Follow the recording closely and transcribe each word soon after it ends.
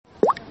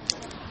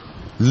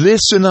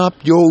Listen up,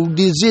 yo,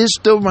 this is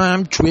the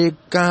rhyme trick.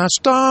 I'm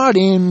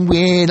starting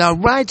with a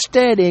right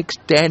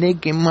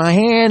static in my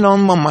hand, on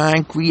my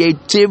mind.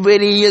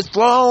 Creativity is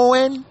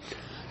flowing.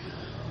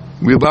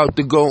 We're about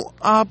to go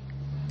up,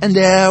 and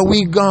there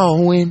we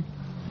going.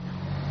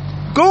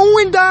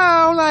 Going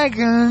down like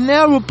an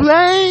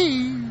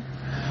aeroplane.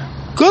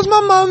 'Cause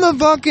my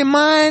motherfucking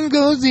mind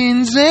goes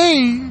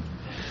insane.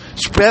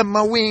 Spread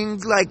my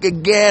wings like a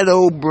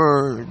ghetto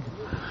bird.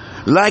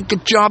 Like a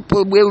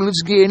chopper wheel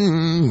is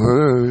getting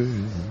hurt.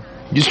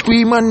 You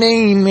scream my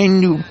name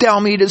and you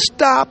tell me to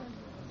stop.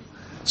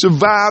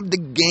 Survive the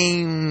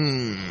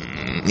game.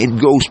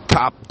 It goes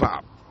pop,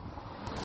 pop.